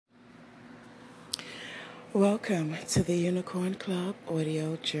Welcome to the Unicorn Club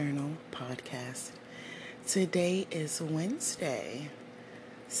Audio Journal Podcast. Today is Wednesday,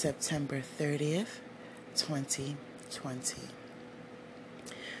 September 30th, 2020.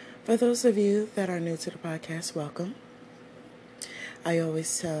 For those of you that are new to the podcast, welcome. I always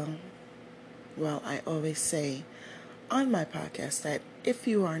say on my podcast that if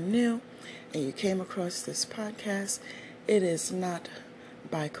you are new and you came across this podcast, it is not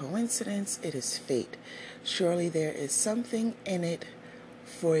by coincidence, it is fate. Surely there is something in it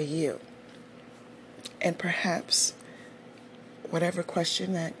for you. And perhaps whatever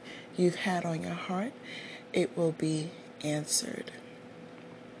question that you've had on your heart, it will be answered.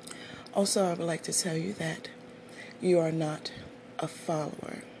 Also, I would like to tell you that you are not a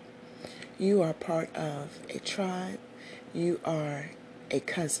follower. You are part of a tribe. You are a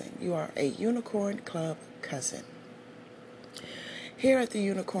cousin. You are a Unicorn Club cousin. Here at the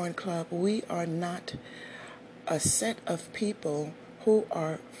Unicorn Club, we are not a set of people who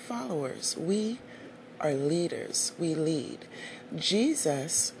are followers. We are leaders. We lead.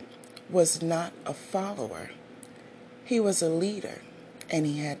 Jesus was not a follower. He was a leader, and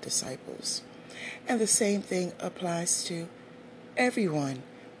he had disciples. And the same thing applies to everyone,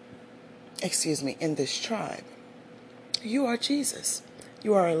 in this tribe. You are Jesus.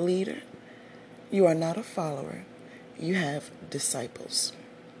 You are a leader. You are not a follower. You have disciples.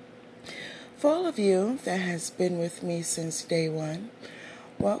 For all of you that has been with me since day one,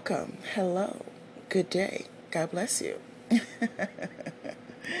 welcome, hello, good day, God bless you.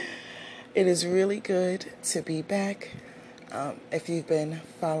 It is really good to be back. If you've been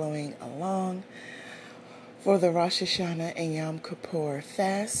following along for the Rosh Hashanah and Yom Kippur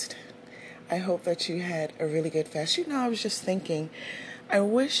fast, I hope that you had a really good fast. I was just thinking, I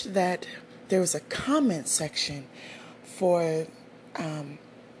wish that there was a comment section for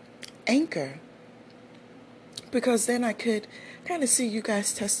Anchor, because then I could kind of see you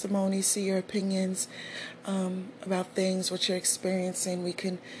guys' testimonies, see your opinions about things, what you're experiencing. We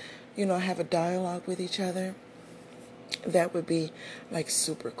can, have a dialogue with each other. That would be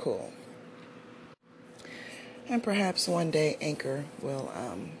super cool. And perhaps one day Anchor will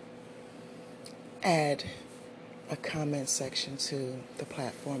add a comment section to the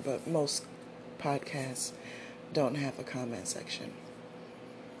platform, but most podcasts don't have a comment section.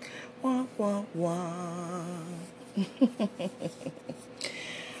 Wah, wah, wah.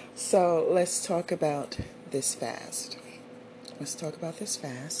 So let's talk about this fast.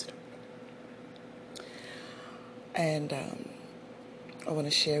 And I want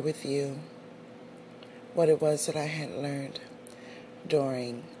to share with you what it was that I had learned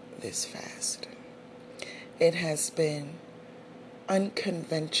during this fast. It has been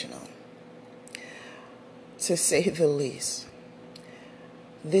unconventional, to say the least.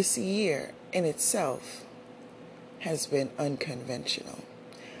 This year in itself has been unconventional.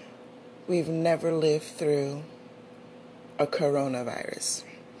 We've never lived through a coronavirus.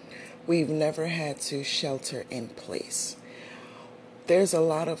 We've never had to shelter in place. There's a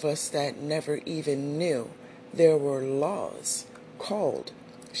lot of us that never even knew there were laws called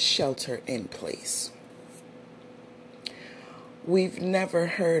shelter in place. We've never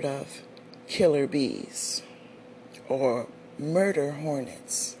heard of killer bees or murder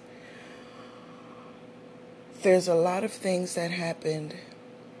hornets. There's a lot of things that happened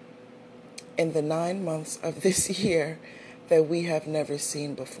in the 9 months of this year that we have never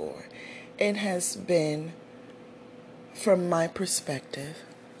seen before. It has been, from my perspective,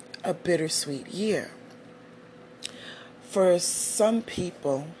 a bittersweet year. For some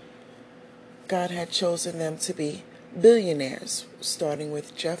people, God had chosen them to be billionaires, starting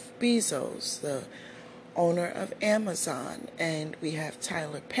with Jeff Bezos, the owner of Amazon, and we have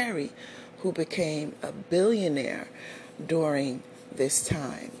Tyler Perry, who became a billionaire during this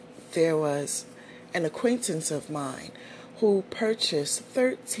time. There was an acquaintance of mine who purchased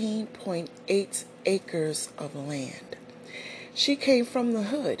 13.8 acres of land. She came from the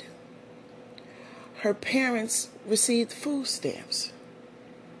hood. Her parents received food stamps,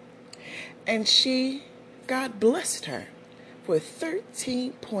 and God blessed her with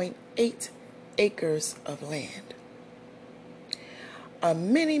 13.8 acres of land. A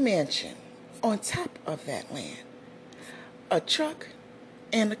mini mansion on top of that land. A truck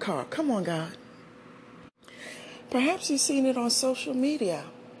and a car. Come on, God. Perhaps you've seen it on social media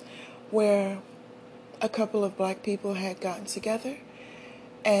where a couple of black people had gotten together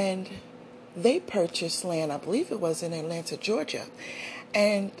and they purchased land. I believe it was in Atlanta, Georgia.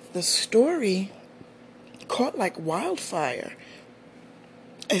 And the story caught like wildfire,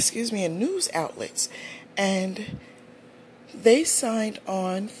 in news outlets. And they signed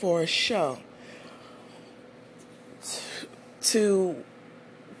on for a show to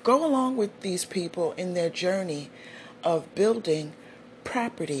go along with these people in their journey of building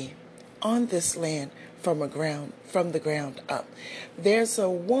property on this land from the ground up. There's a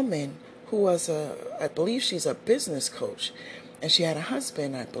woman who was I believe she's a business coach, and she had a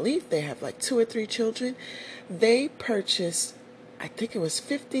husband. I believe they have like 2 or 3 children. They purchased, I think it was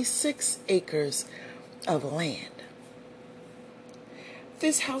 56 acres of land.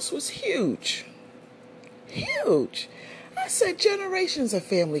 This house was huge. Huge. I said generations of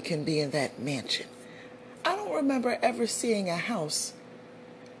family can be in that mansion. I don't remember ever seeing a house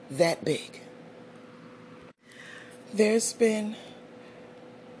that big. There's been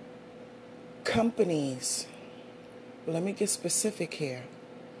companies, let me get specific here.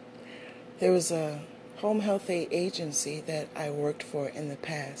 There was a home health aid agency that I worked for in the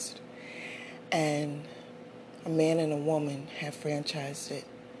past, and a man and a woman have franchised it.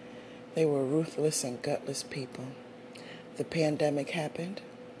 They were ruthless and gutless people. The pandemic happened,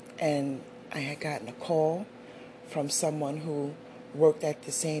 and I had gotten a call from someone who worked at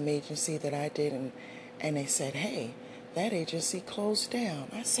the same agency that I did, and they said, hey, that agency closed down.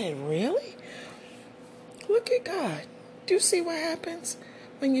 I said, really? Look at God. Do you see what happens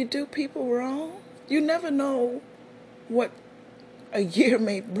when you do people wrong? You never know what a year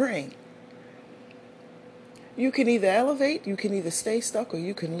may bring. You can either elevate, you can either stay stuck, or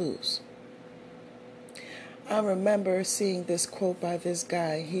you can lose. I remember seeing this quote by this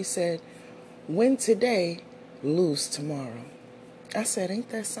guy. He said, win today, lose tomorrow. I said, ain't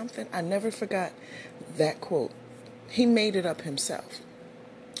that something? I never forgot that quote. He made it up himself,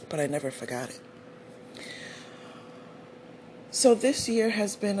 but I never forgot it. So this year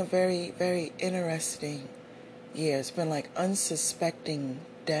has been a very, very interesting year. It's been like unsuspecting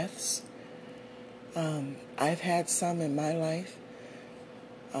deaths. I've had some in my life.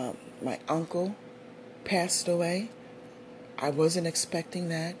 My uncle passed away. I wasn't expecting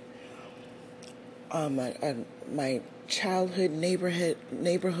that. My childhood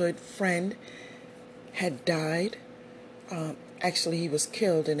neighborhood friend had died. Actually, he was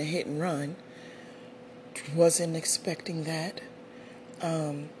killed in a hit and run. Wasn't expecting that.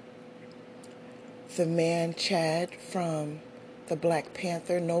 The man, Chad, from the Black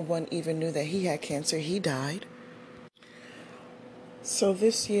Panther, no one even knew that he had cancer. He died. So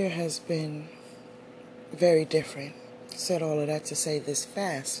this year has been very different. Said all of that to say this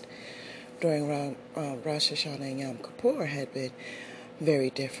fast during Rosh Hashanah and Yom Kippur had been very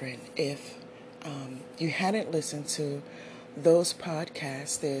different. If you hadn't listened to those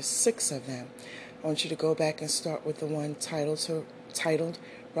podcasts, there's 6 of them. I want you to go back and start with the one titled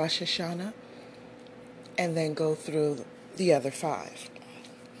Rosh Hashanah, and then go through the other 5.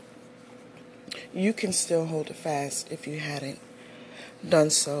 You can still hold a fast if you hadn't done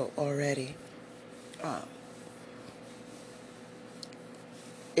so already.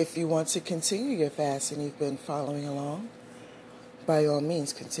 If you want to continue your fast and you've been following along, by all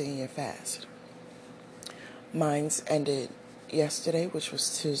means, continue your fast. Mine's ended yesterday, which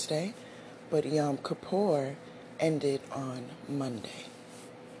was Tuesday, but Yom Kippur ended on Monday.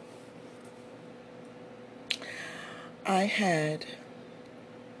 I had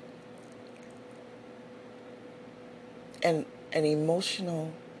an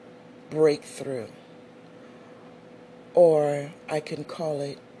emotional breakthrough, or I can call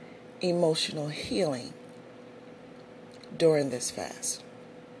it emotional healing during this fast.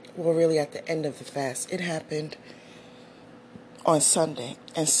 Well, really at the end of the fast. It happened on Sunday,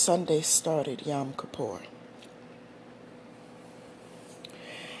 and Sunday started Yom Kippur.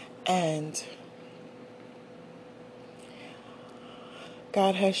 And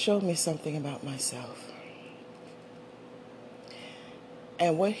God has shown me something about myself.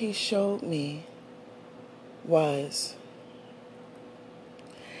 And what he showed me was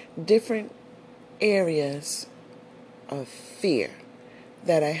different areas of fear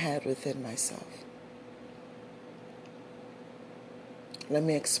that I had within myself. Let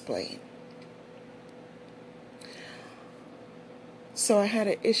me explain. So I had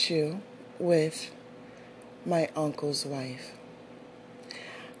an issue with my uncle's wife.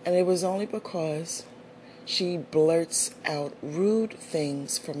 And it was only because she blurts out rude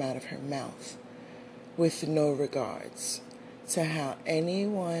things from out of her mouth with no regards to how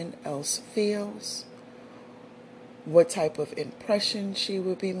anyone else feels, what type of impression she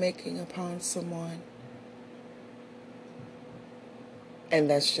would be making upon someone. And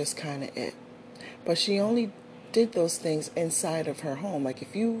that's just kind of it. But she only did those things inside of her home. Like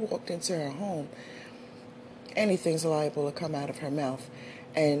if you walked into her home, anything's liable to come out of her mouth.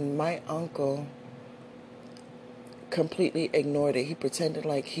 And my uncle completely ignored it. He pretended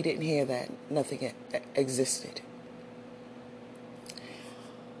like he didn't hear that nothing existed.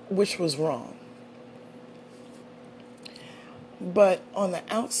 which was wrong. But on the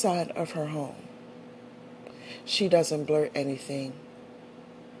outside of her home, she doesn't blurt anything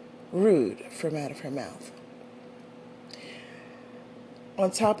rude from out of her mouth. On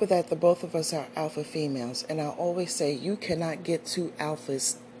top of that, the both of us are alpha females, and I always say you cannot get two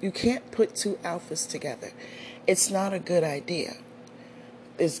alphas. You can't put two alphas together. It's not a good idea.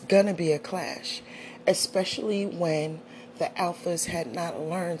 There's going to be a clash, especially when the alphas had not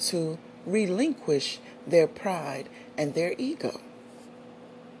learned to relinquish their pride and their ego.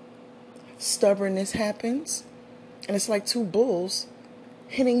 Stubbornness happens, and it's like two bulls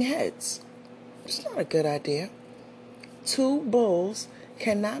hitting heads. It's not a good idea. Two bulls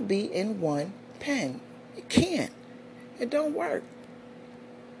cannot be in one pen. It can't. It don't work.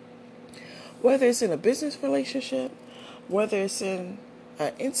 Whether it's in a business relationship, whether it's in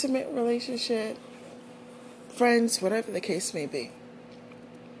an intimate relationship, friends, whatever the case may be.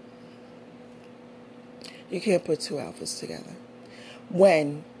 You can't put two alphas together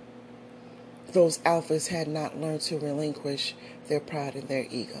when those alphas had not learned to relinquish their pride and their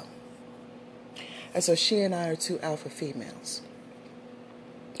ego. And so she and I are two alpha females.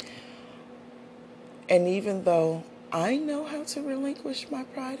 And even though I know how to relinquish my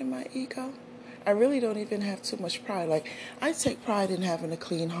pride and my ego, I really don't even have too much pride. Like, I take pride in having a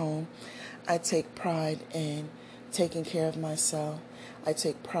clean home. I take pride in taking care of myself. I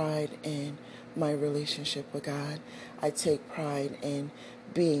take pride in my relationship with God. I take pride in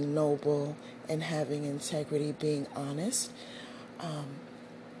being noble and having integrity, being honest.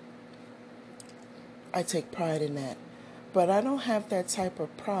 I take pride in that. But I don't have that type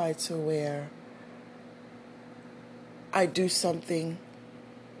of pride to where I do something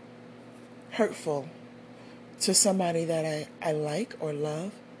hurtful to somebody that I like or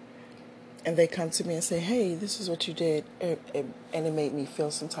love, and they come to me and say, hey, this is what you did, and it made me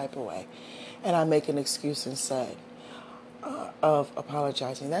feel some type of way. And I make an excuse instead of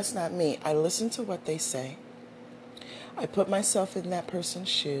apologizing. That's not me. I listen to what they say. I put myself in that person's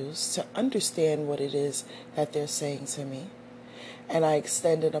shoes to understand what it is that they're saying to me. And I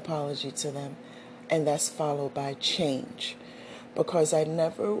extend an apology to them. And that's followed by change. Because I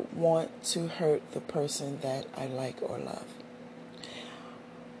never want to hurt the person that I like or love.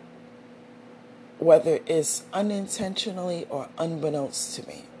 Whether it's unintentionally or unbeknownst to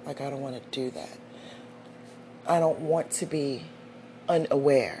me. Like, I don't want to do that. I don't want to be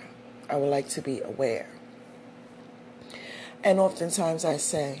unaware. I would like to be aware. And oftentimes I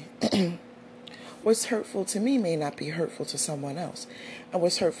say, what's hurtful to me may not be hurtful to someone else. And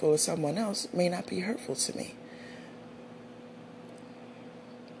what's hurtful to someone else may not be hurtful to me.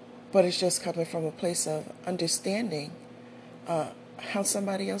 But it's just coming from a place of understanding how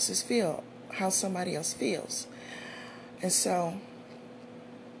somebody else feels. And so,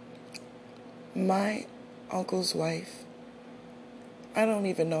 my uncle's wife, I don't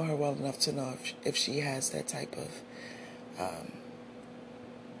even know her well enough to know if she has that type of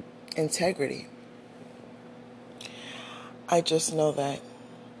integrity. I just know that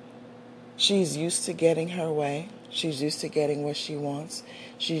she's used to getting her way. She's used to getting what she wants.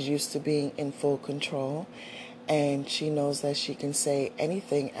 She's used to being in full control. And she knows that she can say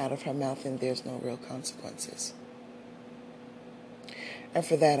anything out of her mouth and there's no real consequences. And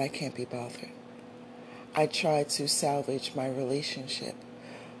for that, I can't be bothered. I try to salvage my relationship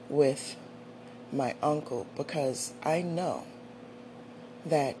with my uncle because I know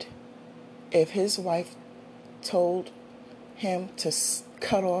that if his wife told him to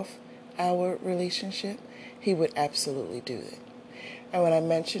cut off our relationship, he would absolutely do it. And when I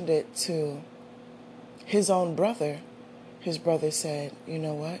mentioned it to his own brother, his brother said, you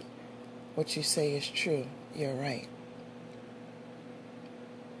know what? What you say is true. You're right.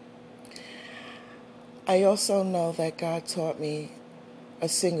 I also know that God taught me a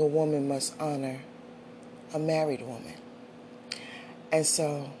single woman must honor a married woman. And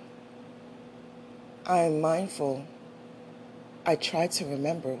so I am mindful. I try to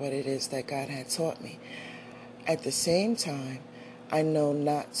remember what it is that God had taught me. At the same time, I know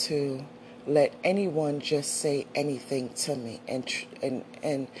not to let anyone just say anything to me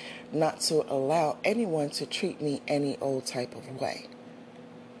and not to allow anyone to treat me any old type of way.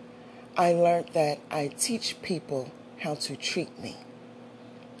 I learned that I teach people how to treat me.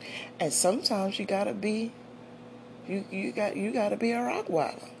 And sometimes you gotta be you gotta be a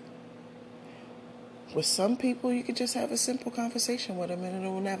Rottweiler. With some people you can just have a simple conversation with them and it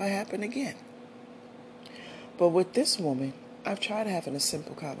will never happen again. But with this woman, I've tried having a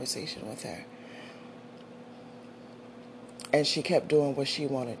simple conversation with her. And she kept doing what she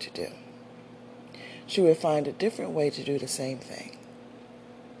wanted to do. She would find a different way to do the same thing.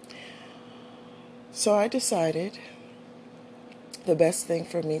 So I decided the best thing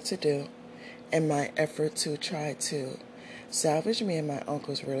for me to do in my effort to try to salvage me and my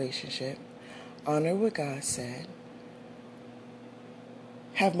uncle's relationship, honor what God said,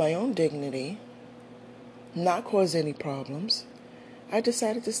 have my own dignity, not cause any problems, I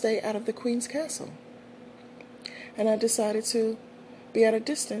decided to stay out of the Queen's Castle. And I decided to be at a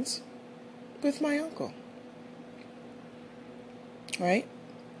distance with my uncle. Right?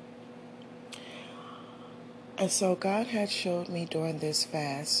 And so God had showed me during this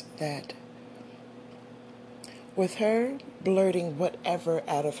fast that with her blurting whatever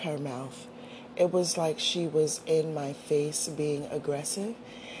out of her mouth, it was like she was in my face being aggressive.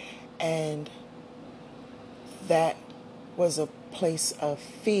 And that was a place of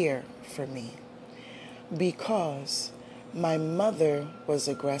fear for me because my mother was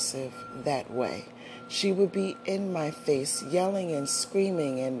aggressive that way. She would be in my face yelling and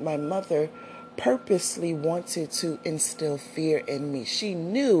screaming, and my mother purposely wanted to instill fear in me. She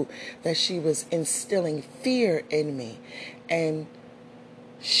knew that she was instilling fear in me. And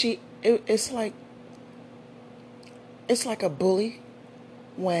it's like a bully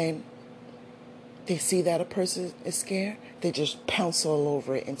when they see that a person is scared, they just pounce all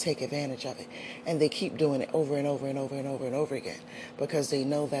over it and take advantage of it. And they keep doing it over and over and over and over and over again because they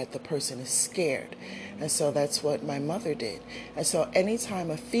know that the person is scared. And so that's what my mother did. And so anytime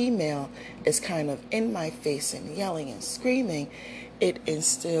a female is kind of in my face and yelling and screaming, it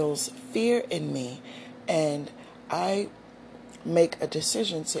instills fear in me. And I make a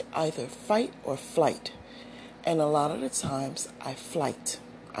decision to either fight or flight. And a lot of the times I flight,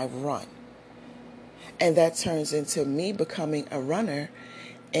 I run. And that turns into me becoming a runner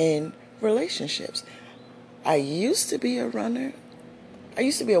in relationships. I used to be a runner. I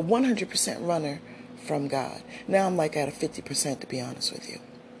used to be a 100% runner from God. Now I'm like at a 50%, to be honest with you.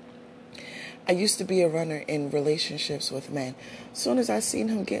 I used to be a runner in relationships with men. As soon as I seen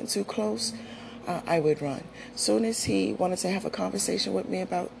him getting too close, I would run. As soon as he wanted to have a conversation with me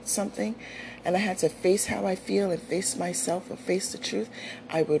about something, and I had to face how I feel and face myself and face the truth,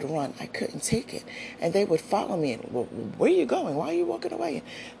 I would run. I couldn't take it. And they would follow me. And, well, where are you going? Why are you walking away? And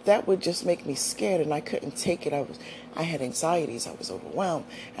that would just make me scared, and I couldn't take it. I had anxieties. I was overwhelmed,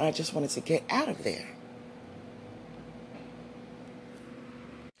 and I just wanted to get out of there.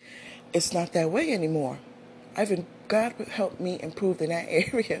 It's not that way anymore. God helped me improve in that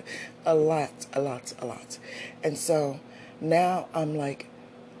area a lot. And so now I'm like,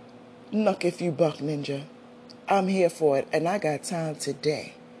 knuck if you buck, ninja. I'm here for it, and I got time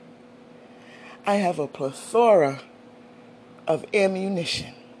today. I have a plethora of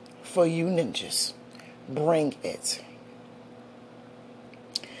ammunition for you ninjas. Bring it.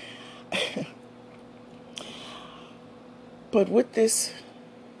 But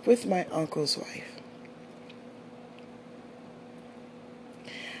with my uncle's wife,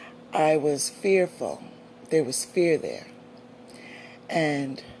 I was fearful. There was fear there.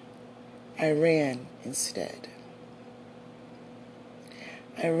 And I ran instead.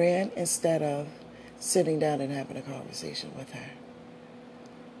 I ran instead of sitting down and having a conversation with her.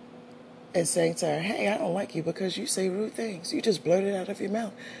 And saying to her, hey, I don't like you because you say rude things. You just blurt it out of your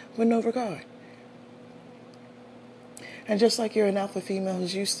mouth with no regard. And just like you're an alpha female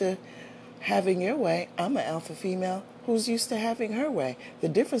who's used to having your way, I'm an alpha female who's used to having her way. The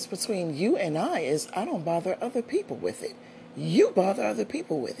difference between you and I is I don't bother other people with it. You bother other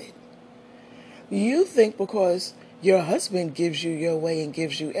people with it. You think because your husband gives you your way and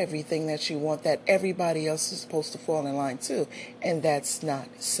gives you everything that you want, that everybody else is supposed to fall in line too. And that's not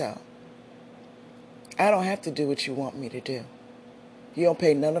so. I don't have to do what you want me to do. You don't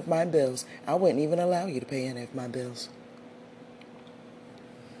pay none of my bills. I wouldn't even allow you to pay any of my bills.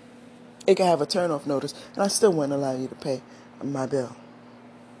 It could have a turn-off notice, and I still wouldn't allow you to pay my bill.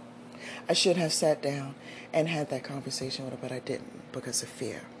 I should have sat down and had that conversation with her, but I didn't because of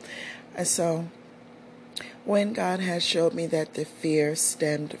fear. And so when God had showed me that the fear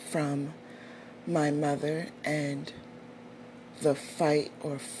stemmed from my mother and the fight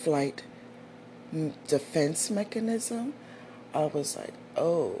or flight defense mechanism, I was like,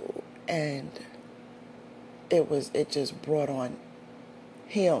 oh, and it just brought on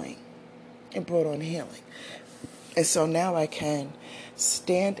healing. It brought on healing. And so now I can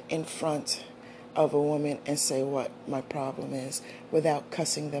stand in front of a woman and say what my problem is without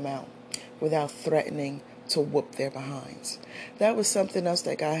cussing them out, without threatening to whoop their behinds. That was something else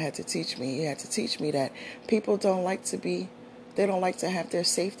that God had to teach me. He had to teach me that people don't like to have their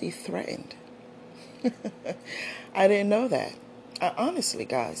safety threatened. I didn't know that. Honestly,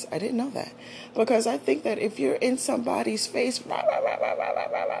 guys, I didn't know that. Because I think that if you're in somebody's face,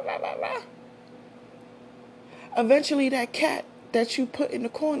 eventually that cat that you put in the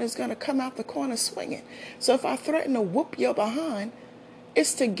corner is going to come out the corner swinging. So if I threaten to whoop your behind,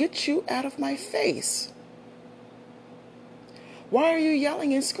 it's to get you out of my face. Why are you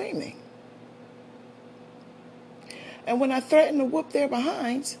yelling and screaming? And when I threatened to whoop their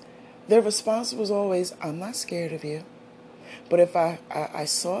behinds, their response was always, I'm not scared of you. But if I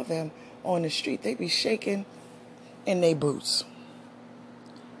saw them on the street, they'd be shaking in their boots.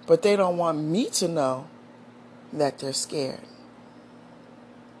 But they don't want me to know that they're scared.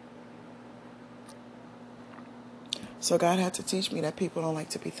 So God had to teach me that people don't like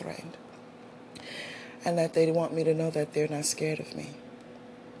to be threatened. And that they want me to know that they're not scared of me.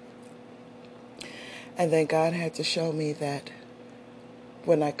 And then God had to show me that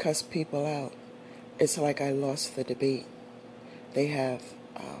when I cuss people out, it's like I lost the debate. They have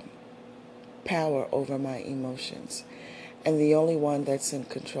power over my emotions. And the only one that's in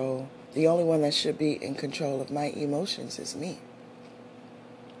control, the only one that should be in control of my emotions is me.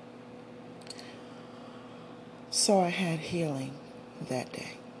 So I had healing that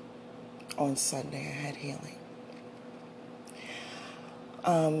day. On Sunday, I had healing.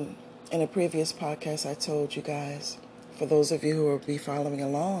 In a previous podcast, I told you guys, for those of you who will be following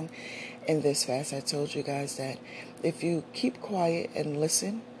along in this fast, I told you guys that if you keep quiet and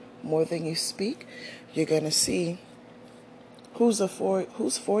listen more than you speak, you're going to see who's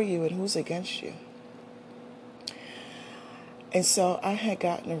for you and who's against you. And so I had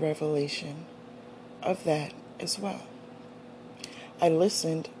gotten a revelation of that as well. I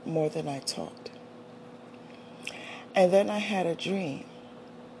listened more than I talked. And then I had a dream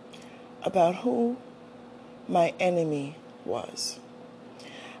about who my enemy was.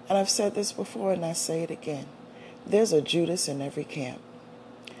 And I've said this before and I say it again. There's a Judas in every camp.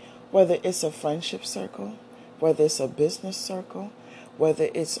 Whether it's a friendship circle, whether it's a business circle, whether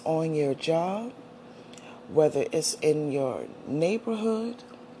it's on your job, whether it's in your neighborhood,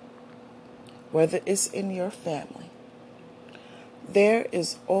 whether it's in your family. There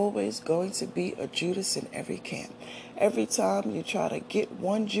is always going to be a Judas in every camp. Every time you try to get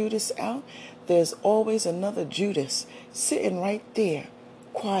one Judas out, there's always another Judas sitting right there,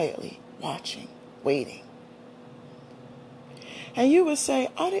 quietly watching, waiting. And you would say,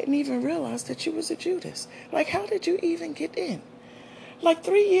 I didn't even realize that you was a Judas. Like, how did you even get in? Like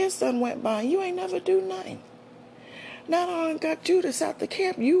 3 years done went by and you ain't never do nothing. Now that I got Judas out the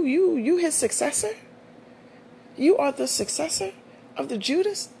camp, you his successor? You are the successor of the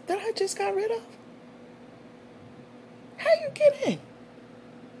Judas that I just got rid of? How you get in?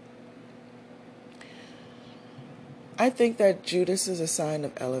 I think that Judas is a sign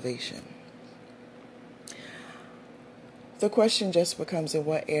of elevation. The question just becomes, in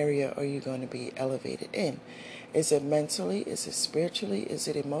what area are you going to be elevated in? Is it mentally? Is it spiritually? Is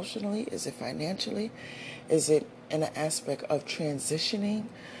it emotionally? Is it financially? Is it in an aspect of transitioning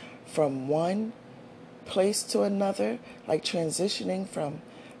from one place to another, like transitioning from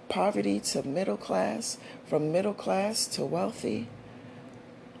poverty to middle class, from middle class to wealthy?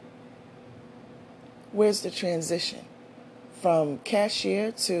 Where's the transition? From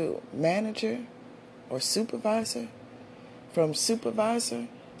cashier to manager or supervisor? From supervisor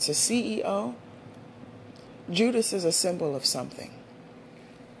to CEO? Judas is a symbol of something.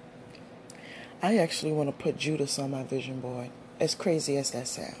 I actually want to put Judas on my vision board, as crazy as that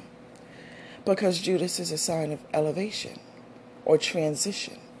sounds. Because Judas is a sign of elevation or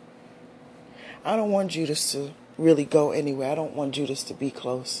transition. I don't want Judas to really go anywhere. I don't want Judas to be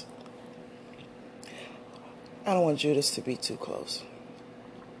close. I don't want Judas to be too close.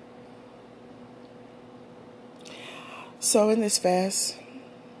 So in this fast,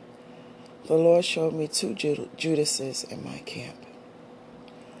 the Lord showed me two Judases in my camp.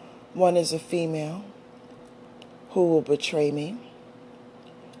 One is a female who will betray me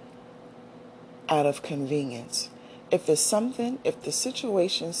out of convenience. If the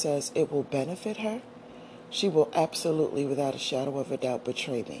situation says it will benefit her, she will absolutely, without a shadow of a doubt,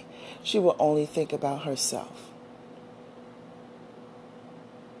 betray me. She will only think about herself.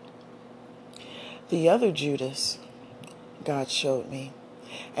 The other Judas, God showed me,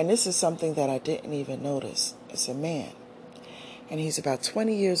 and this is something that I didn't even notice. It's a man, and he's about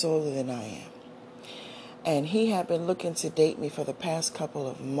 20 years older than I am. And he had been looking to date me for the past couple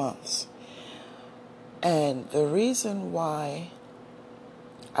of months. And the reason why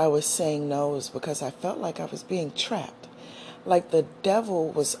I was saying no is because I felt like I was being trapped. Like the devil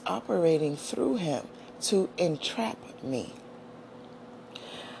was operating through him to entrap me.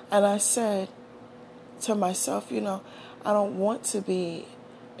 And I said to myself, I don't want to be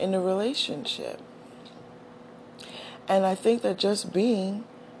in a relationship. And I think that just being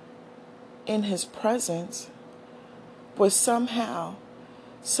in his presence would somehow,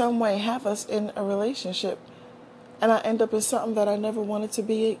 some way have us in a relationship, and I end up in something that I never wanted to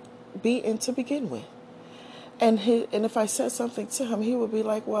be in to begin with. And if I said something to him, he would be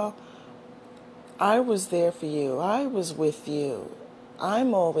like, well, I was there for you. I was with you.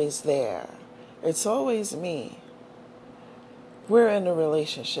 I'm always there. It's always me. We're in a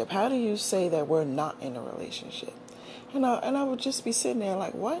relationship. How do you say that we're not in a relationship? And I would just be sitting there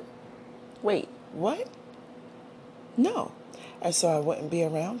like, what? Wait, what? No. And so I wouldn't be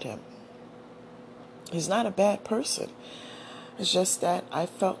around him. He's not a bad person. It's just that I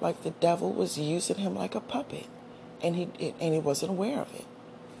felt like the devil was using him like a puppet, and he wasn't aware of it.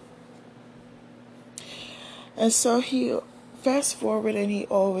 And so he fast forward, and he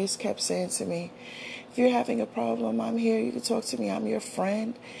always kept saying to me, if you're having a problem, I'm here. You can talk to me. I'm your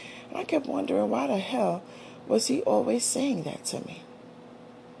friend. And I kept wondering, why the hell was he always saying that to me?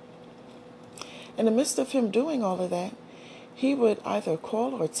 In the midst of him doing all of that, he would either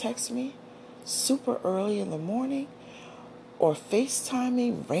call or text me super early in the morning, or FaceTime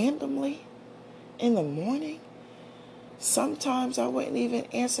me randomly in the morning. Sometimes I wouldn't even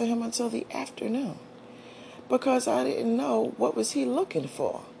answer him until the afternoon, because I didn't know what was he looking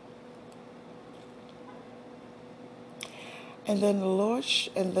for. And then the Lord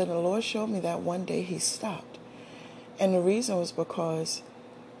showed me that one day he stopped. And the reason was because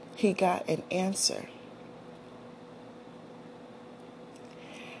he got an answer.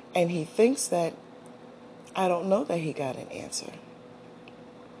 And he thinks that I don't know that he got an answer.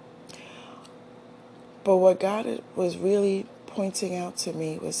 But what God was really pointing out to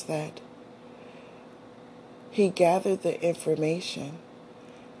me was that he gathered the information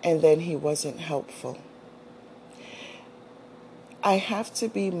and then he wasn't helpful. I have to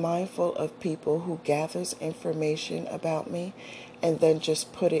be mindful of people who gathers information about me and then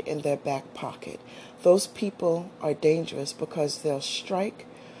just put it in their back pocket. Those people are dangerous because they'll strike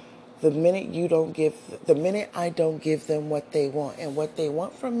the minute I don't give them what they want. And what they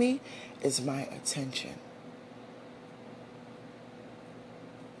want from me is my attention.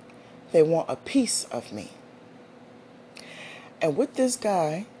 They want a piece of me. And with this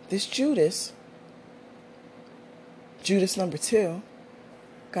guy, this Judas number 2,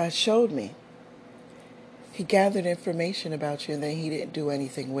 God showed me. He gathered information about you and then he didn't do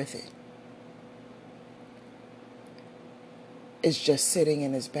anything with it. It's just sitting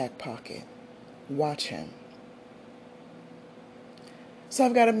in his back pocket. Watch him. So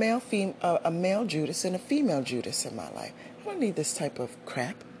I've got a male Judas and a female Judas in my life. I don't need this type of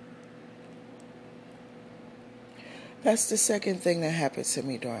crap. That's the second thing that happened to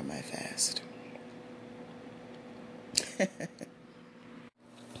me during my fast.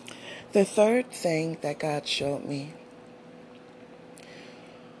 The third thing that God showed me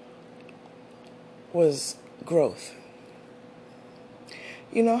was growth.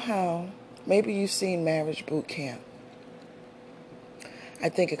 You know how maybe you've seen Marriage Boot Camp. I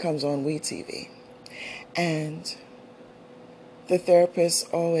think it comes on WeTV. And the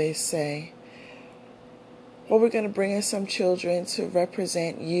therapists always say, well, we're going to bring in some children to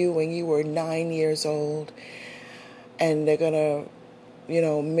represent you when you were 9 years old. And they're going to,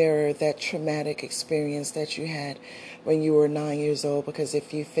 mirror that traumatic experience that you had when you were 9 years old. Because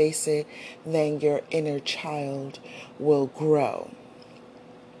if you face it, then your inner child will grow.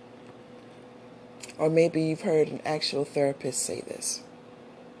 Or maybe you've heard an actual therapist say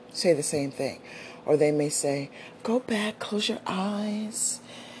the same thing. Or they may say, go back, close your eyes,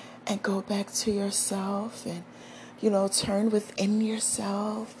 and go back to yourself, and, turn within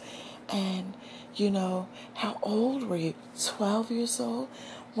yourself. And, how old were you? 12 years old?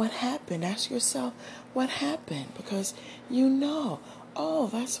 What happened? Ask yourself, what happened? Because oh,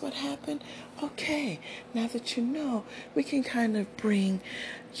 that's what happened? Okay, now that you know, we can kind of bring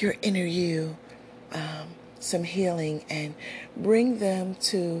your inner you some healing and bring them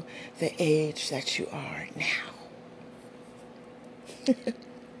to the age that you are now.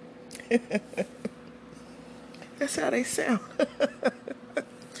 That's how they sound.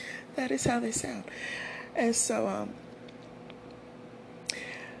 That is how they sound. And so,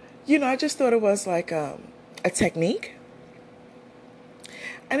 I just thought it was like a technique.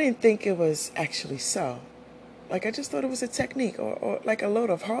 I didn't think it was actually so. Like, I just thought it was a technique or like a load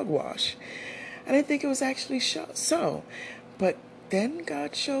of hogwash. I didn't think it was actually so. But then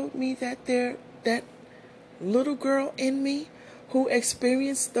God showed me that that little girl in me who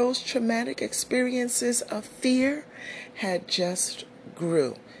experienced those traumatic experiences of fear had just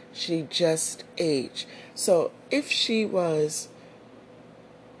grew. She just aged. So if she was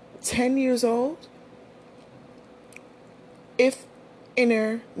 10 years old, if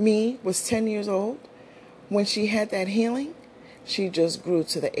inner me was 10 years old, when she had that healing, she just grew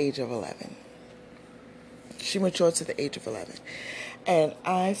to the age of 11. She matured to the age of 11. And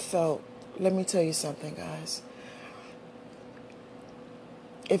I felt, let me tell you something, guys.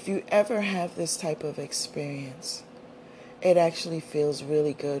 If you ever have this type of experience, it actually feels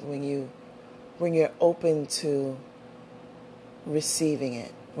really good when you're open to receiving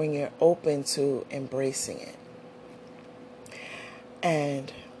it, when you're open to embracing it.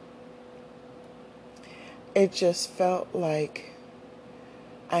 And it just felt like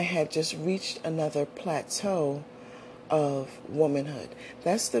I had just reached another plateau of womanhood.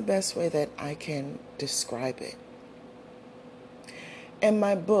 That's the best way that I can describe it. In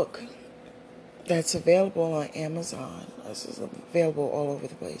my book, that's available on Amazon, this is available all over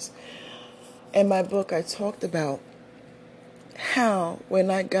the place. In my book, I talked about how when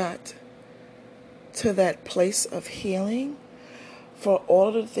I got to that place of healing for all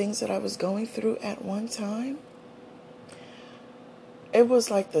of the things that I was going through at one time, it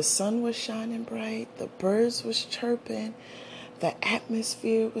was like the sun was shining bright, the birds was chirping, the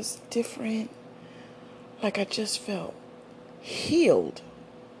atmosphere was different. Like I just felt healed.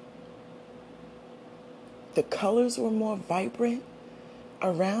 The colors were more vibrant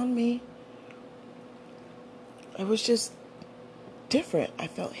around me. It was just different. I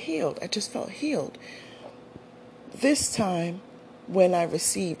felt healed. I just felt healed. This time, when I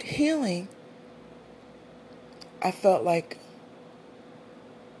received healing, I felt like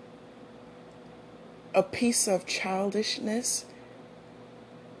a piece of childishness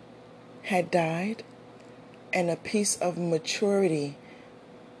had died and a piece of maturity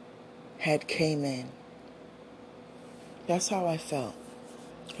had came in. That's how I felt.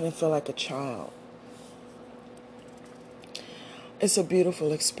 I didn't feel like a child. It's a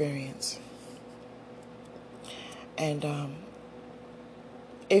beautiful experience. And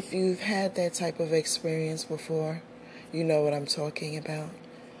if you've had that type of experience before, you know what I'm talking about.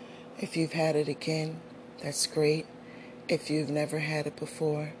 If you've had it again, that's great. If you've never had it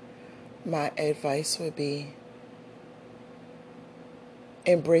before, my advice would be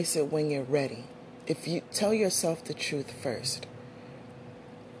embrace it when you're ready. If you tell yourself the truth first,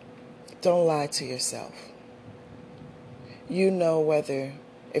 don't lie to yourself. You know whether,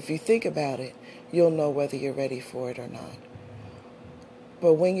 if you think about it, you'll know whether you're ready for it or not.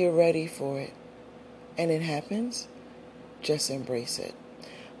 But when you're ready for it and it happens, just embrace it.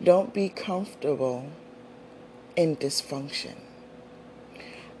 Don't be comfortable in dysfunction.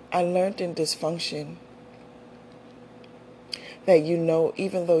 I learned in dysfunction that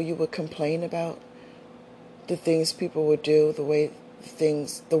even though you would complain about the things people would do, the way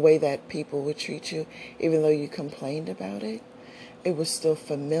that people would treat you, even though you complained about it, it was still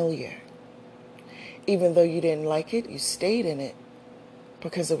familiar. Even though you didn't like it, you stayed in it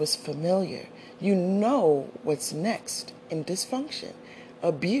because it was familiar. You know what's next in dysfunction,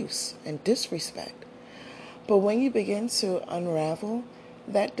 abuse, and disrespect. But when you begin to unravel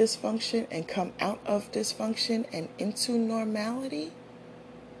that dysfunction and come out of dysfunction and into normality,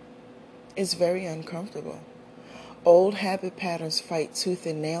 it's very uncomfortable. Old habit patterns fight tooth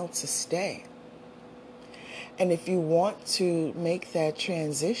and nail to stay. And if you want to make that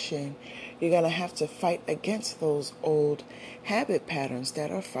transition, you're going to have to fight against those old habit patterns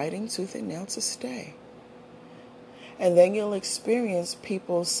that are fighting tooth and nail to stay. And then you'll experience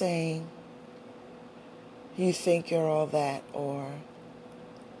people saying, you think you're all that, or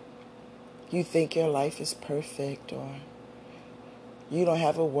you think your life is perfect, or you don't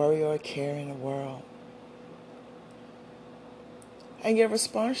have a worry or a care in the world. And your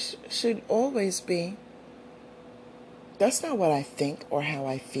response should always be, that's not what I think or how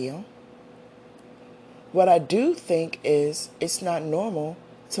I feel. What I do think is it's not normal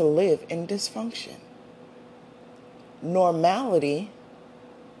to live in dysfunction. Normality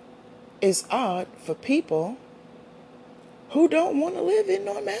is odd for people who don't want to live in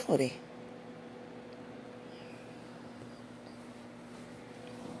normality.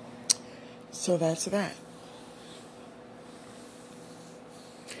 So that's that.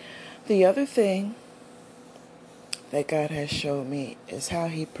 The other thing that God has showed me is how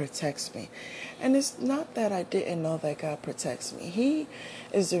He protects me. And it's not that I didn't know that God protects me. He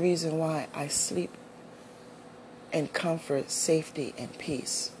is the reason why I sleep in comfort, safety, and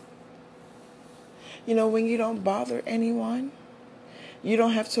peace. You know, when you don't bother anyone, you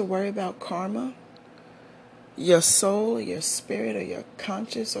don't have to worry about karma. Your soul, or your spirit, or your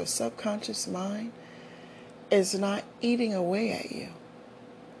conscious or subconscious mind is not eating away at you.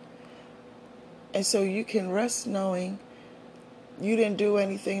 And so you can rest knowing you didn't do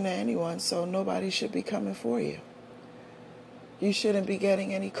anything to anyone, so nobody should be coming for you. You shouldn't be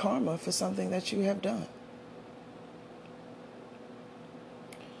getting any karma for something that you have done.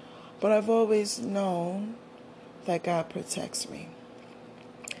 But I've always known that God protects me.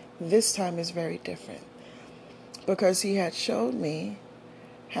 This time is very different because He had showed me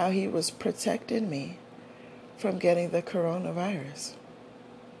how He was protecting me from getting the coronavirus.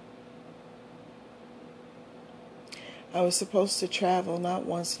 I was supposed to travel not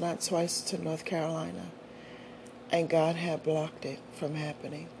once, not twice to North Carolina, and God had blocked it from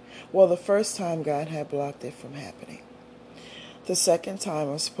happening. Well, the first time God had blocked it from happening. The second time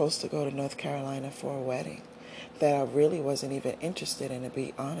I was supposed to go to North Carolina for a wedding that I really wasn't even interested in, to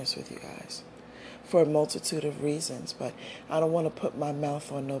be honest with you guys, for a multitude of reasons, but I don't want to put my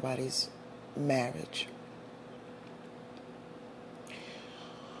mouth on nobody's marriage.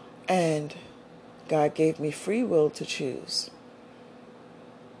 And God gave me free will to choose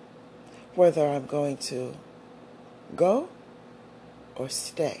whether I'm going to go or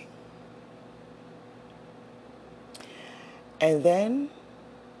stay. And then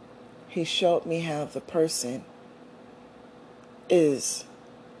He showed me how the person is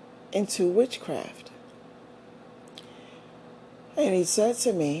into witchcraft. And He said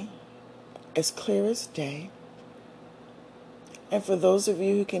to me, as clear as day, and for those of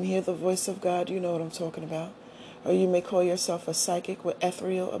you who can hear the voice of God, you know what I'm talking about. Or you may call yourself a psychic with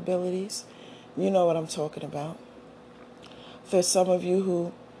ethereal abilities. You know what I'm talking about. There's some of you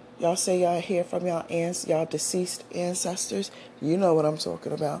who, y'all say y'all hear from y'all deceased ancestors. You know what I'm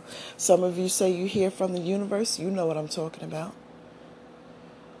talking about. Some of you say you hear from the universe. You know what I'm talking about.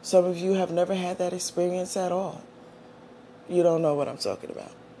 Some of you have never had that experience at all. You don't know what I'm talking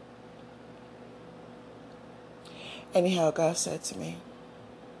about. Anyhow, God said to me,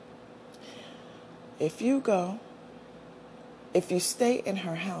 if you stay in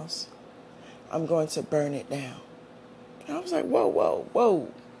her house, I'm going to burn it down. And I was like, whoa.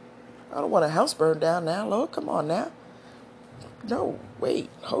 I don't want a house burned down now, Lord. Come on now. No, wait,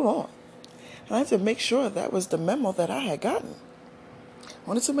 hold on. And I had to make sure that was the memo that I had gotten. I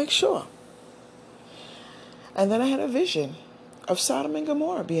wanted to make sure. And then I had a vision of Sodom and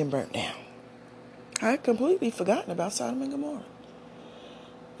Gomorrah being burnt down. I had completely forgotten about Sodom and Gomorrah.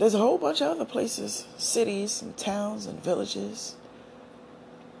 There's a whole bunch of other places, cities and towns and villages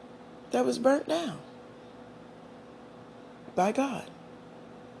that was burnt down by God.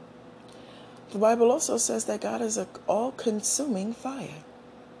 The Bible also says that God is an all-consuming fire.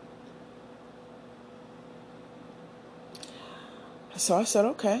 So I said,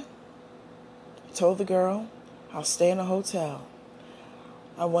 okay. I told the girl, I'll stay in a hotel.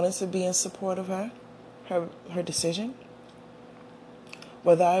 I wanted to be in support of her decision,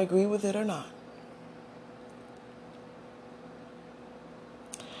 whether I agree with it or not.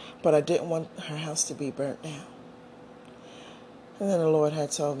 But I didn't want her house to be burnt down. And then the Lord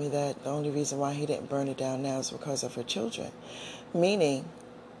had told me that the only reason why He didn't burn it down now is because of her children. Meaning,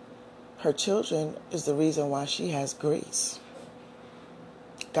 her children is the reason why she has grace.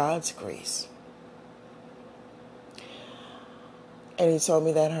 God's grace. And He told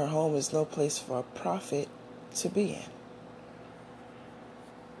me that her home is no place for a prophet to be in.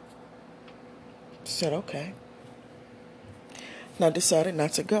 I said, okay. And I decided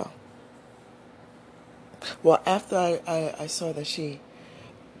not to go. Well, after I saw that she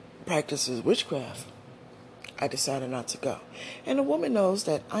practices witchcraft, I decided not to go. And the woman knows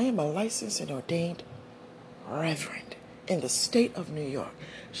that I am a licensed and ordained reverend in the state of New York.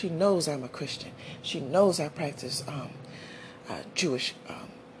 She knows I'm a Christian. She knows I practice Jewish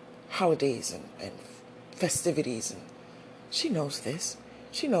holidays and festivities. And she knows this.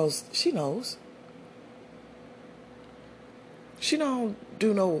 She knows. She don't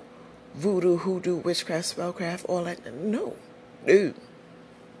do no voodoo, hoodoo, witchcraft, spellcraft, all that. No. You're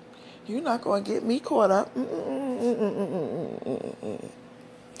not going to get me caught up.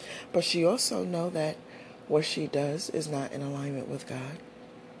 But she also know that what she does is not in alignment with God.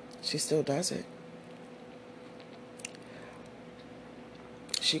 She still does it.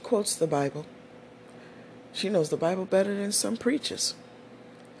 She quotes the Bible. She knows the Bible better than some preachers.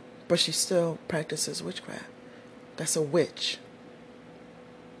 But she still practices witchcraft. That's a witch.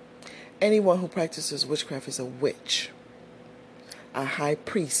 Anyone who practices witchcraft is a witch. A high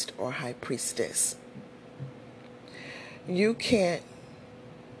priest or high priestess. You can't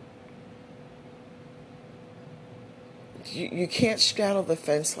straddle the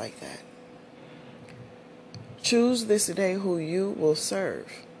fence like that. Choose this day who you will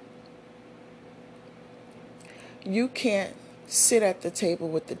serve. You can't sit at the table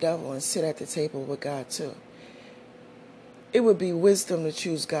with the devil and sit at the table with God too. It would be wisdom to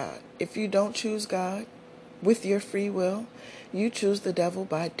choose God. If you don't choose God with your free will, you choose the devil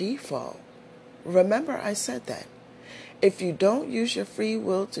by default. Remember, I said that. If you don't use your free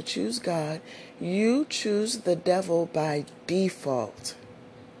will to choose God, you choose the devil by default.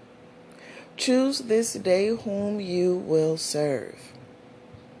 Choose this day whom you will serve.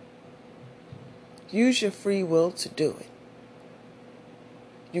 Use your free will to do it.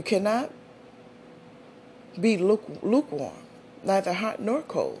 You cannot be lukewarm, neither hot nor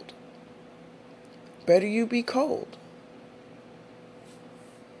cold. Better you be cold.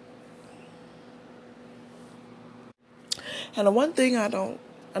 And the one thing I don't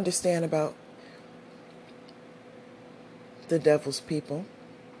understand about the devil's people,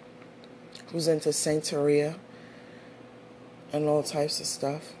 who's into Santeria and all types of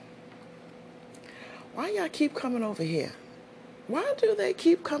stuff, why y'all keep coming over here? Why do they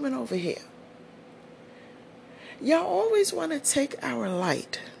keep coming over here? Y'all always want to take our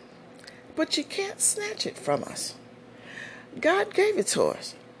light, but you can't snatch it from us. God gave it to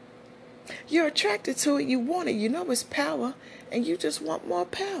us. You're attracted to it, you want it, you know it's power, and you just want more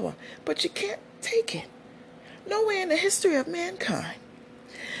power, but you can't take it. Nowhere in the history of mankind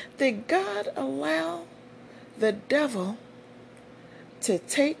did God allow the devil to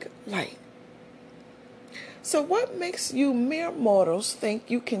take light. So what makes you mere mortals think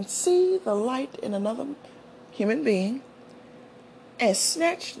you can see the light in another human being and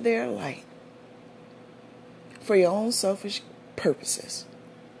snatch their light for your own selfish purposes?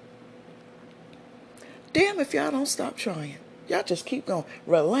 Damn if y'all don't stop trying. Y'all just keep going.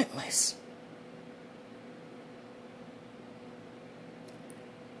 Relentless.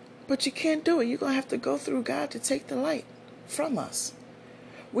 But you can't do it. You're going to have to go through God to take the light from us.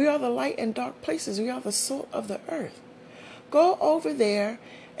 We are the light in dark places. We are the salt of the earth. Go over there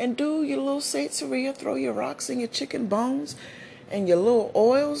and do your little Santeria, throw your rocks and your chicken bones and your little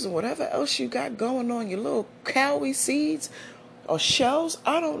oils and whatever else you got going on, your little cowrie seeds or shells.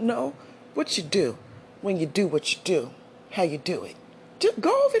 I don't know what you do when you do what you do, how you do it. Just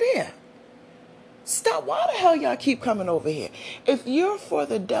go over there. Stop. Why the hell y'all keep coming over here? If you're for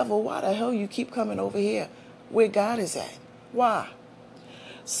the devil, why the hell you keep coming over here where God is at? Why?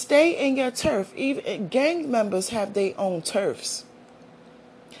 Stay in your turf. Even gang members have their own turfs.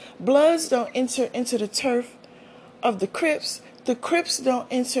 Bloods don't enter into the turf of the Crips. The Crips don't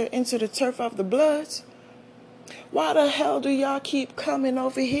enter into the turf of the Bloods. Why the hell do y'all keep coming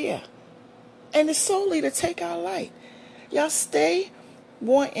over here? And it's solely to take our light. Y'all stay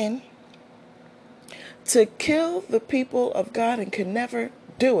wanting to kill the people of God and can never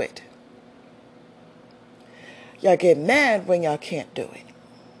do it. Y'all get mad when y'all can't do it.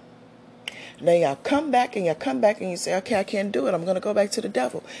 Now y'all come back and you say, okay, I can't do it. I'm going to go back to the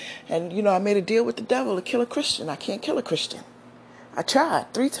devil. And, I made a deal with the devil to kill a Christian. I can't kill a Christian. I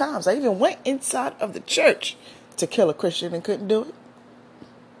tried 3 times. I even went inside of the church to kill a Christian and couldn't do it.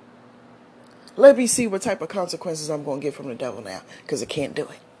 Let me see what type of consequences I'm going to get from the devil now, because I can't do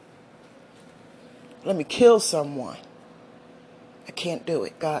it. Let me kill someone. I can't do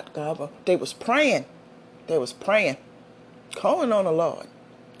it. God, they was praying. Calling on the Lord.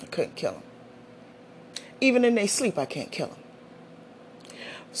 I couldn't kill them. Even in their sleep, I can't kill them.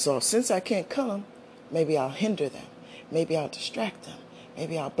 So since I can't kill them, maybe I'll hinder them. Maybe I'll distract them.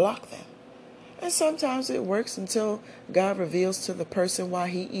 Maybe I'll block them. And sometimes it works until God reveals to the person why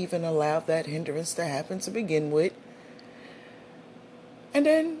he even allowed that hindrance to happen to begin with. And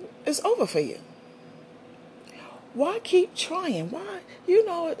then it's over for you. Why keep trying? Why?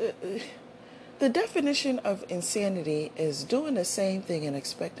 The definition of insanity is doing the same thing and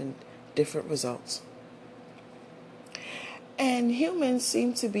expecting different results. And humans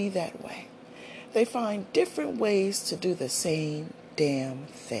seem to be that way. They find different ways to do the same damn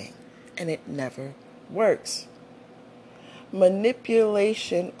thing. And it never works.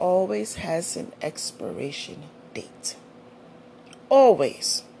 Manipulation always has an expiration date.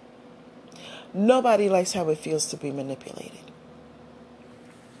 Always. Nobody likes how it feels to be manipulated.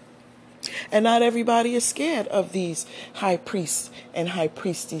 And not everybody is scared of these high priests and high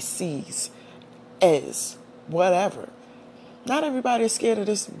priestesses as whatever. Not everybody is scared of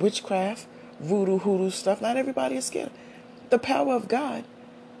this witchcraft, voodoo, hoodoo stuff. Not everybody is scared. The power of God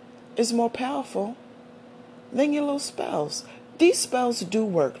is more powerful than your little spells. These spells do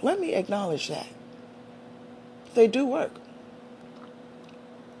work. Let me acknowledge that. They do work.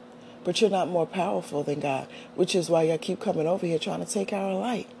 But you're not more powerful than God, which is why y'all keep coming over here trying to take our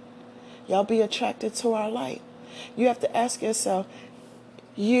light. Y'all be attracted to our light. You have to ask yourself,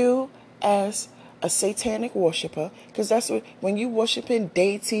 you as a satanic worshiper, because that's what, when you worshiping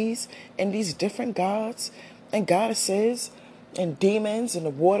deities and these different gods and goddesses and demons and the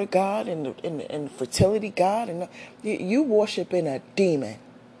water god and the fertility god, and you worshiping a demon.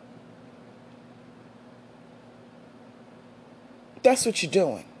 That's what you're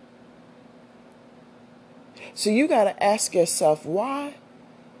doing. So you got to ask yourself, why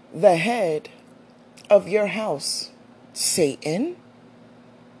the head of your house, Satan,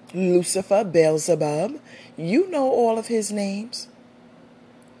 Lucifer, Beelzebub, you know all of his names.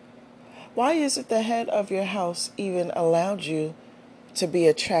 Why is it the head of your house even allowed you to be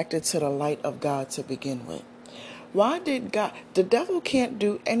attracted to the light of God to begin with? Why did God, the devil can't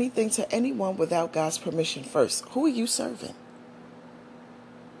do anything to anyone without God's permission first. Who are you serving?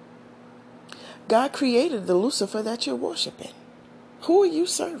 God created the Lucifer that you're worshiping. Who are you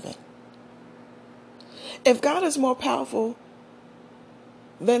serving? If God is more powerful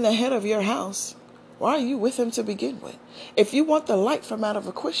than the head of your house, why are you with him to begin with? If you want the light from out of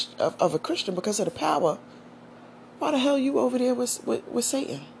a Christian because of the power, why the hell are you over there with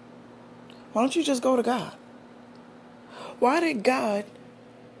Satan? Why don't you just go to God? Why did God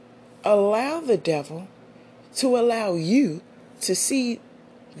allow the devil to allow you to see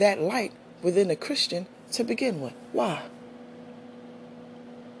that light within a Christian to begin with? Why?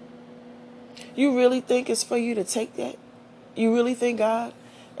 You really think it's for you to take that? You really think God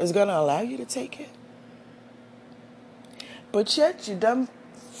is going to allow you to take it? But yet you dumb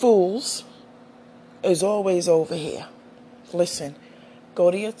fools is always over here. Listen,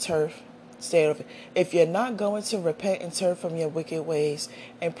 go to your turf, stay over. If you're not going to repent and turn from your wicked ways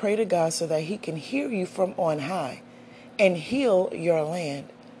and pray to God so that he can hear you from on high and heal your land,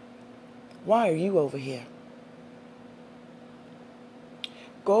 why are you over here?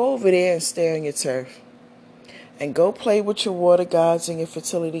 Go over there and stay on your turf. And go play with your water gods and your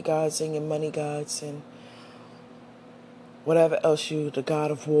fertility gods and your money gods and whatever else the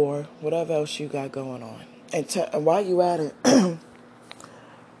god of war, whatever else you got going on. And while you at it,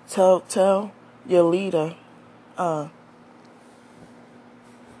 tell your leader, the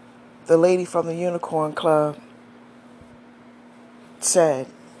lady from the Unicorn Club said,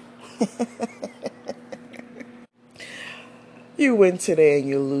 you win today and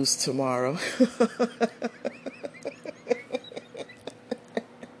you lose tomorrow.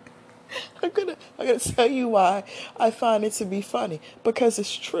 I'm gonna tell you why I find it to be funny. Because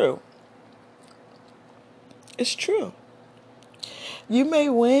it's true. It's true. You may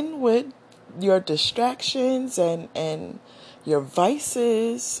win with your distractions and your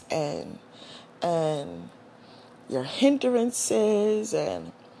vices and your hindrances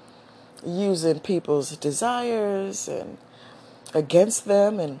and using people's desires and against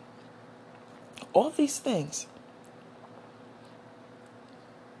them and all these things.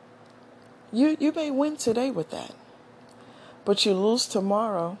 You may win today with that, but you lose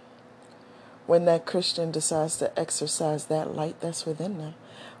tomorrow when that Christian decides to exercise that light that's within them,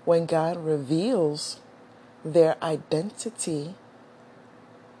 when God reveals their identity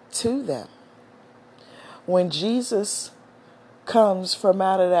to them. When Jesus comes from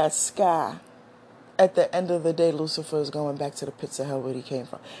out of that sky, at the end of the day, Lucifer is going back to the pits of hell where he came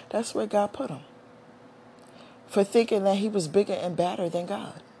from. That's where God put him. For thinking that he was bigger and badder than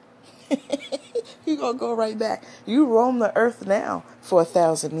God. He gonna go right back. You roam the earth now for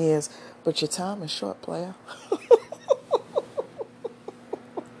 1,000 years, but your time is short, player.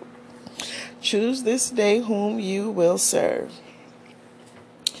 Choose this day whom you will serve.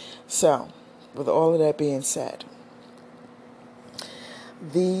 So, with all of that being said,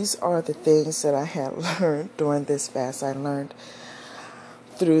 these are the things that I had learned during this fast. I learned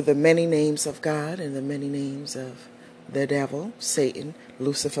through the many names of God and the many names of the devil, Satan,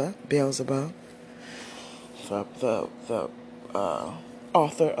 Lucifer, Beelzebub, the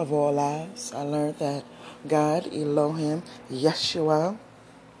author of all lies. I learned that God, Elohim, Yeshua,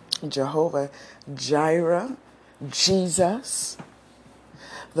 Jehovah Jireh, Jesus,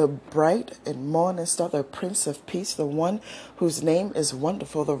 the bright and morning star, the Prince of Peace, the one whose name is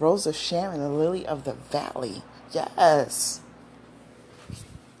wonderful, the Rose of Sharon, the Lily of the Valley. Yes.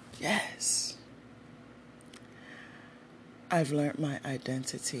 Yes. I've learned my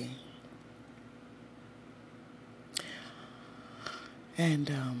identity.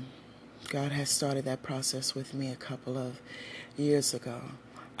 And God has started that process with me a couple of years ago.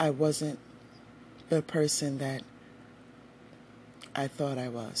 I wasn't the person that I thought I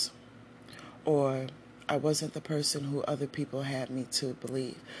was. Or I wasn't the person who other people had me to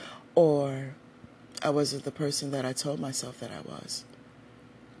believe. Or I wasn't the person that I told myself that I was.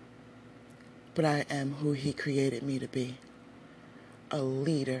 But I am who He created me to be. A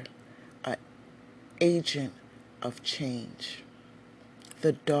leader, an agent of change.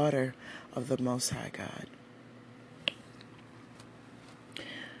 The daughter of the Most High God.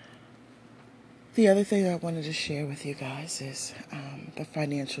 The other thing I wanted to share with you guys is the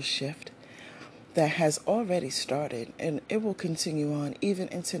financial shift that has already started, and it will continue on even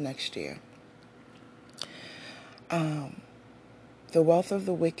into next year. The wealth of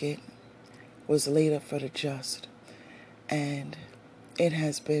the wicked was laid up for the just, and it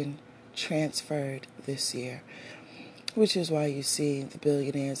has been transferred this year, which is why you see the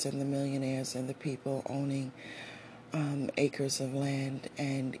billionaires and the millionaires and the people owning acres of land.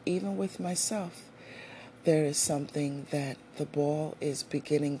 And even with myself, there is something that the ball is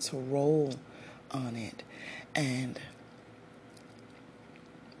beginning to roll on it. And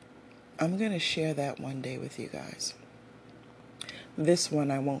I'm going to share that one day with you guys. This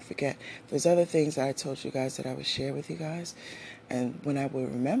one I won't forget. There's other things that I told you guys that I would share with you guys. And when I will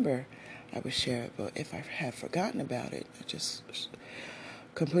remember, I would share it. But if I have forgotten about it, I just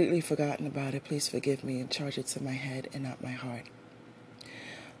completely forgotten about it, please forgive me and charge it to my head and not my heart.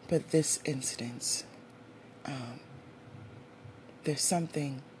 But this instance, there's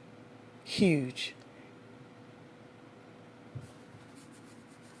something huge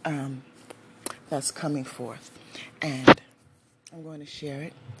that's coming forth. And I'm going to share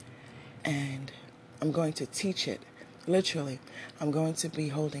it. And I'm going to teach it. Literally, I'm going to be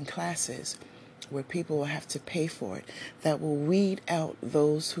holding classes where people will have to pay for it, that will weed out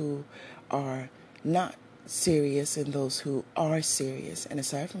those who are not serious and those who are serious. And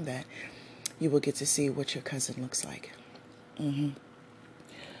aside from that, you will get to see what your cousin looks like. So I'm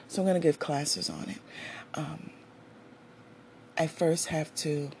going to give classes on it. I first have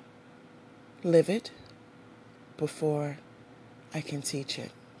to live it before I can teach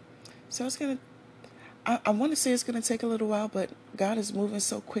it. So it's going to, I want to say it's going to take a little while, but God is moving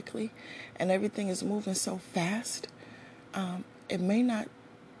so quickly and everything is moving so fast. It may not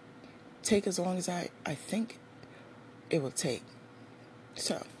take as long as I think it will take.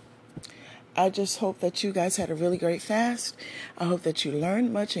 So I just hope that you guys had a really great fast. I hope that you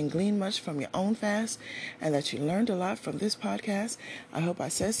learned much and gleaned much from your own fast, and that you learned a lot from this podcast. I hope I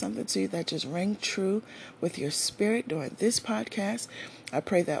said something to you that just rang true with your spirit during this podcast. I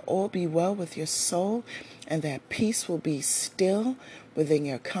pray that all be well with your soul, and that peace will be still within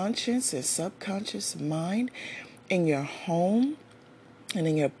your conscious and subconscious mind, in your home, and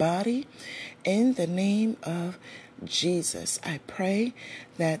in your body. In the name of Jesus, I pray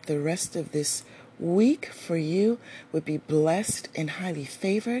that the rest of this week for you would be blessed and highly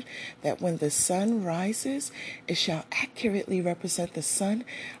favored, that when the sun rises, it shall accurately represent the Son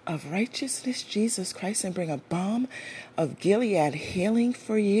of righteousness, Jesus Christ, and bring a balm of Gilead healing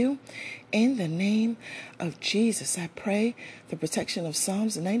for you. In the name of Jesus, I pray the protection of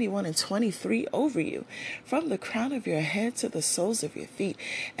Psalms 91 and 23 over you, from the crown of your head to the soles of your feet,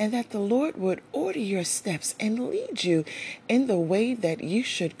 and that the Lord would order your steps and lead you in the way that you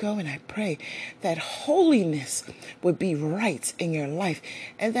should go. And I pray that holiness would be right in your life,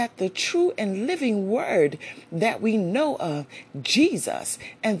 and that the true and living word that we know of, Jesus,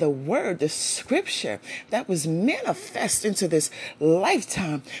 and the word, the scripture that was manifest into this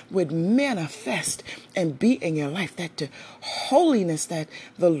lifetime, would manifest and be in your life, that the holiness that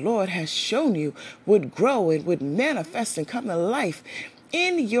the Lord has shown you would grow and would manifest and come to life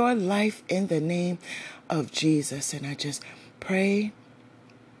in your life, in the name of Jesus. And I just pray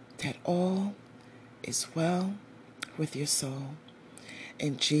that all is well with your soul.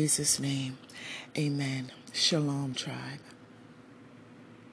 In Jesus' name, amen. Shalom, tribe.